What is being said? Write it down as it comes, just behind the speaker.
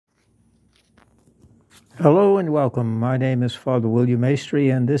Hello and welcome. My name is Father William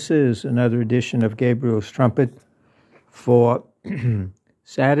Maestri, and this is another edition of Gabriel's Trumpet for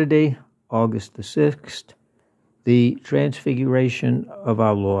Saturday, August the 6th, the Transfiguration of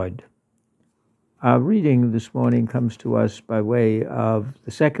our Lord. Our reading this morning comes to us by way of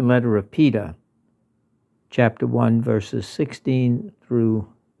the second letter of Peter, chapter 1, verses 16 through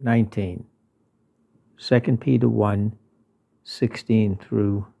 19. 2 Peter 1, 16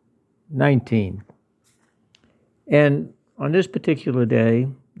 through 19. And on this particular day,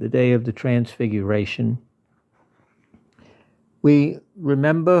 the day of the Transfiguration, we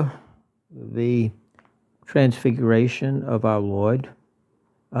remember the Transfiguration of our Lord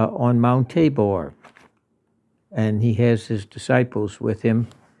on Mount Tabor. And he has his disciples with him,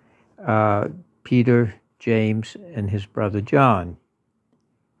 Peter, James, and his brother John.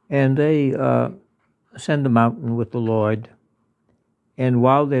 And they ascend the mountain with the Lord. And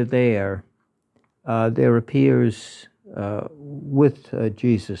while they're there appears with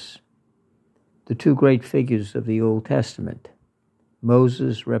Jesus the two great figures of the Old Testament,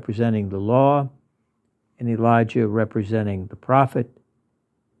 Moses representing the law and Elijah representing the prophet,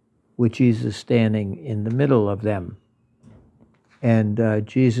 with Jesus standing in the middle of them. And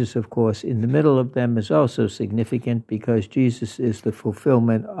Jesus, of course, in the middle of them is also significant because Jesus is the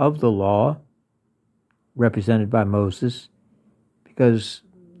fulfillment of the law represented by Moses, because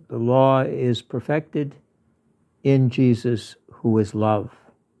the law is perfected in Jesus, who is love.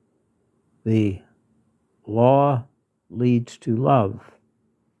 The law leads to love.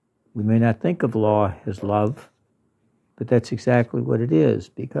 We may not think of law as love, but that's exactly what it is,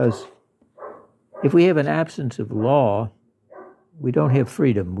 because if we have an absence of law, we don't have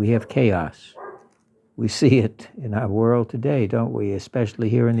freedom, we have chaos. We see it in our world today, don't we? Especially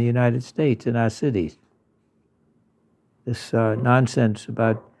here in the United States, in our cities. This nonsense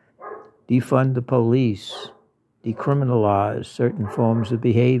about defund the police, decriminalize certain forms of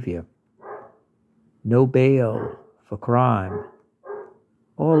behavior, no bail for crime,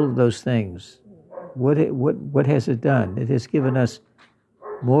 all of those things. What has it done? It has given us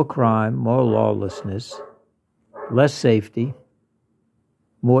more crime, more lawlessness, less safety,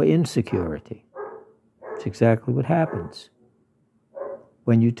 more insecurity. It's exactly what happens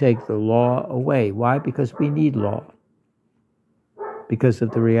when you take the law away. Why? Because we need law. Because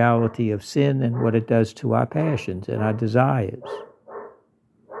of the reality of sin and what it does to our passions and our desires.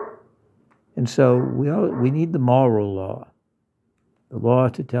 And so we need the moral law, the law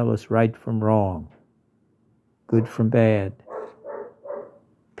to tell us right from wrong, good from bad.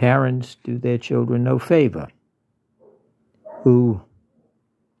 Parents do their children no favor who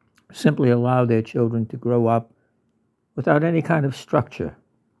simply allow their children to grow up without any kind of structure,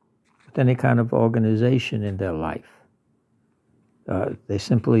 with any kind of organization in their life. They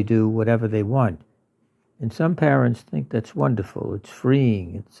simply do whatever they want. And some parents think that's wonderful. It's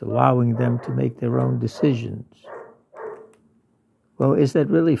freeing. It's allowing them to make their own decisions. Well, is that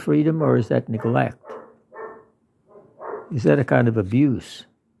really freedom or is that neglect? Is that a kind of abuse?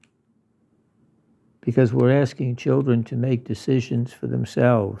 Because we're asking children to make decisions for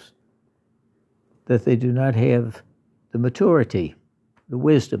themselves that they do not have the maturity, the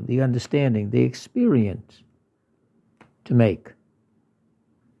wisdom, the understanding, the experience to make.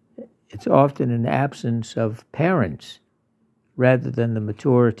 It's often an absence of parents rather than the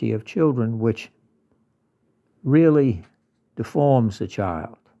maturity of children, which really deforms a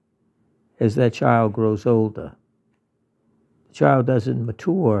child as that child grows older. The child doesn't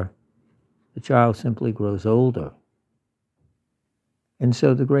mature, the child simply grows older. And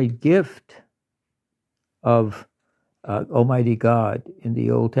so the great gift of Almighty God in the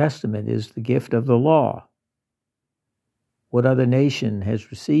Old Testament is the gift of the law. What other nation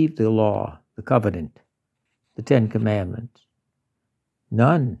has received the law, the covenant, the Ten Commandments?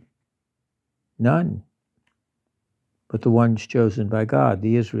 None. None. But the ones chosen by God,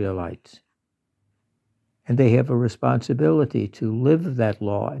 the Israelites. And they have a responsibility to live that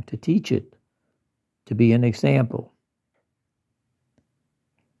law and to teach it, to be an example.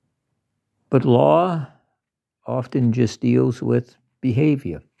 But law often just deals with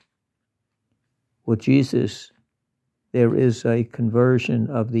behavior. With Jesus, there is a conversion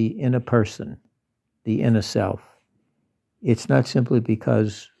of the inner person, the inner self. It's not simply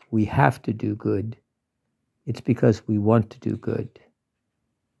because we have to do good. It's because we want to do good.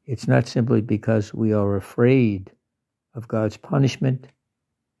 It's not simply because we are afraid of God's punishment.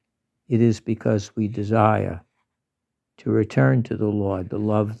 It is because we desire to return to the Lord, the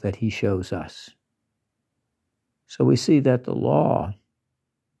love that He shows us. So we see that the law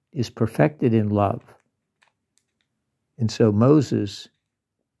is perfected in love. And so Moses,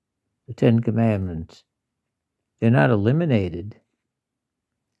 the Ten Commandments, They're not eliminated.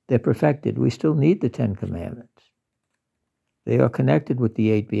 They're perfected. We still need the 10 Commandments. They are connected with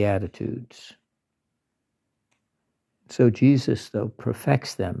the 8 Beatitudes. So Jesus, though,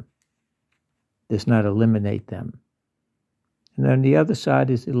 perfects them, does not eliminate them. And on the other side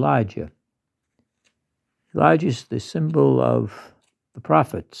is Elijah. Elijah is the symbol of the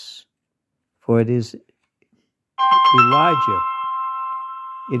prophets, for it is Elijah.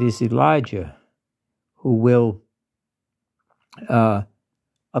 It is Elijah who will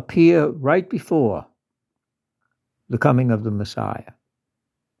appear right before the coming of the Messiah.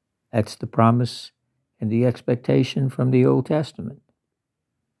 That's the promise and the expectation from the Old Testament.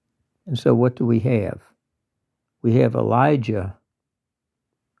 And so what do we have? We have Elijah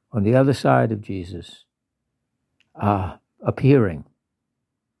on the other side of Jesus appearing.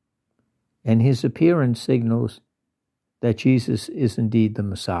 And his appearance signals that Jesus is indeed the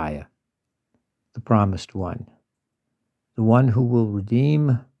Messiah, the promised one, the one who will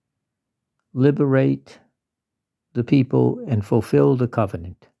redeem, liberate the people, and fulfill the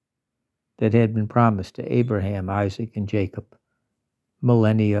covenant that had been promised to Abraham, Isaac, and Jacob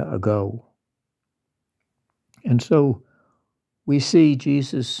millennia ago. And so we see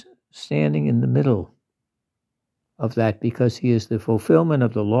Jesus standing in the middle of that because he is the fulfillment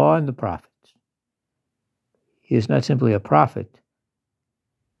of the law and the prophets. He is not simply a prophet.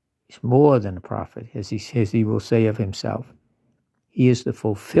 He's more than a prophet, as he will say of himself. He is the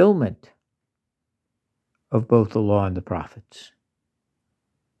fulfillment of both the law and the prophets.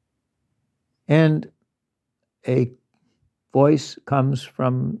 And a voice comes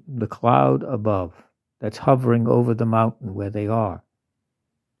from the cloud above that's hovering over the mountain where they are.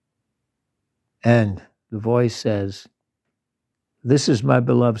 And the voice says, "This is my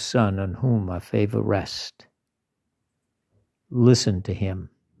beloved Son, on whom my favor rests. Listen to him."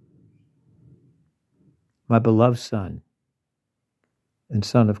 My beloved Son. And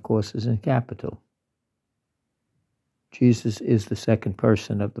Son, of course, is in capital. Jesus is the second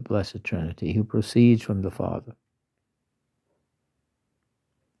person of the Blessed Trinity who proceeds from the Father.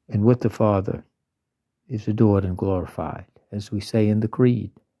 And with the Father is adored and glorified, as we say in the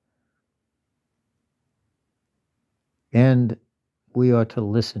Creed. And we are to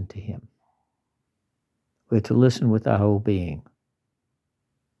listen to him. We're to listen with our whole being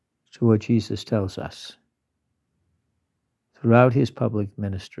to what Jesus tells us throughout his public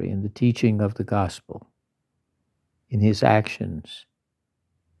ministry and the teaching of the gospel, in his actions.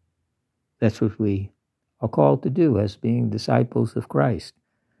 That's what we are called to do as being disciples of Christ,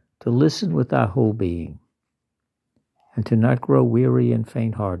 to listen with our whole being and to not grow weary and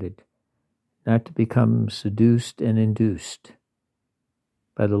faint-hearted, not to become seduced and induced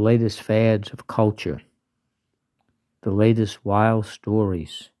by the latest fads of culture, the latest wild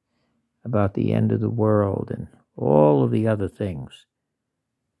stories about the end of the world and all of the other things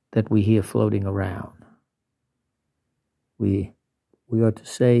that we hear floating around. We are to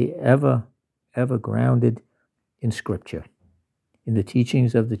say ever grounded in Scripture, in the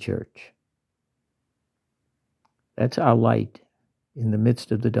teachings of the church. That's our light in the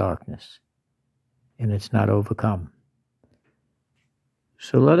midst of the darkness, and it's not overcome.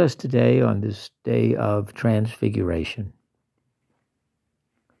 So let us today, on this day of transfiguration,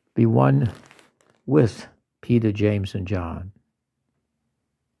 be one with Peter, James, and John.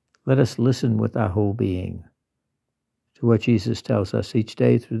 Let us listen with our whole being to what Jesus tells us each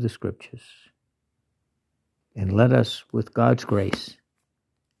day through the Scriptures. And let us, with God's grace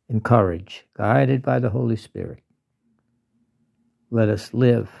and courage, guided by the Holy Spirit, let us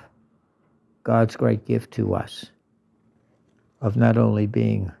live God's great gift to us of not only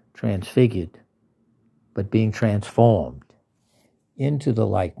being transfigured, but being transformed into the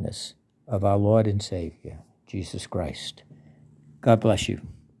likeness of our Lord and Savior, Jesus Christ. God bless you.